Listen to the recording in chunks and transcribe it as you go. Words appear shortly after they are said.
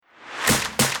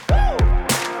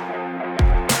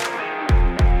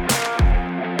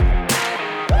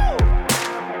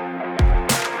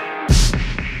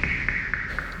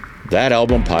That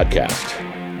Album Podcast,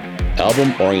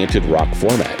 album-oriented rock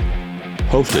format,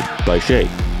 hosted by Shay.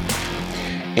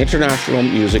 International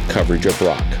music coverage of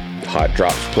rock, hot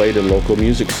drops played in local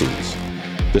music scenes,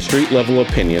 the street-level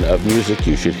opinion of music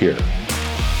you should hear.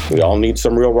 We all need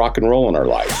some real rock and roll in our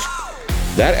lives.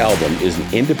 That Album is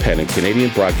an independent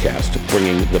Canadian broadcast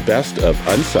bringing the best of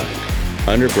unsigned,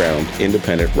 underground,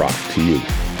 independent rock to you.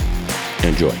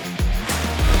 Enjoy.